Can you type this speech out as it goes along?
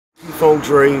P-Funk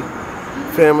Dre,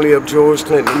 family of George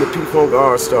Clinton, the P-Funk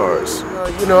All-Stars.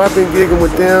 You know, I've been gigging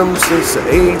with them since the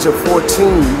age of 14.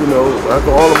 You know, I go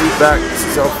all the way back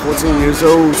since I was 14 years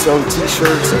old, selling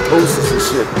t-shirts and posters and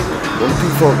shit on the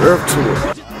P-Funk Earth Tour.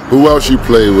 Who else you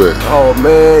play with? Oh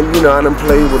man, you know, I done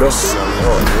played with a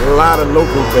lot of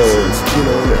local bands, you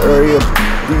know, in the area of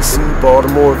DC,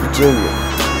 Baltimore, Virginia.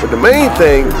 But the main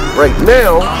thing right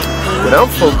now that I'm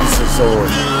focusing on,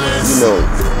 you know,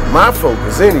 my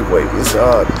focus anyway, is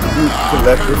the Youth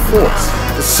Collective Force.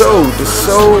 The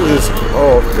soul is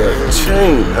off the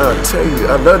chain. I tell you,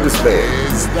 I love this band.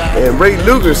 And Ray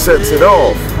Luger sets it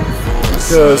off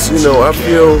because, you know, I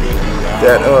feel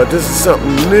that this is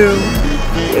something new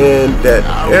and that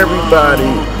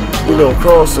everybody, you know,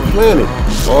 across the planet,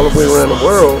 all the way around the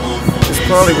world, is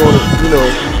probably going to, you know,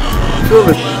 feel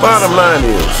the bottom line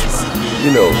is,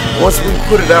 you know, once we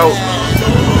put it out,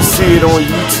 see it on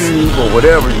YouTube or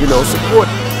whatever, you know, support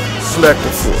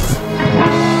Collective Force.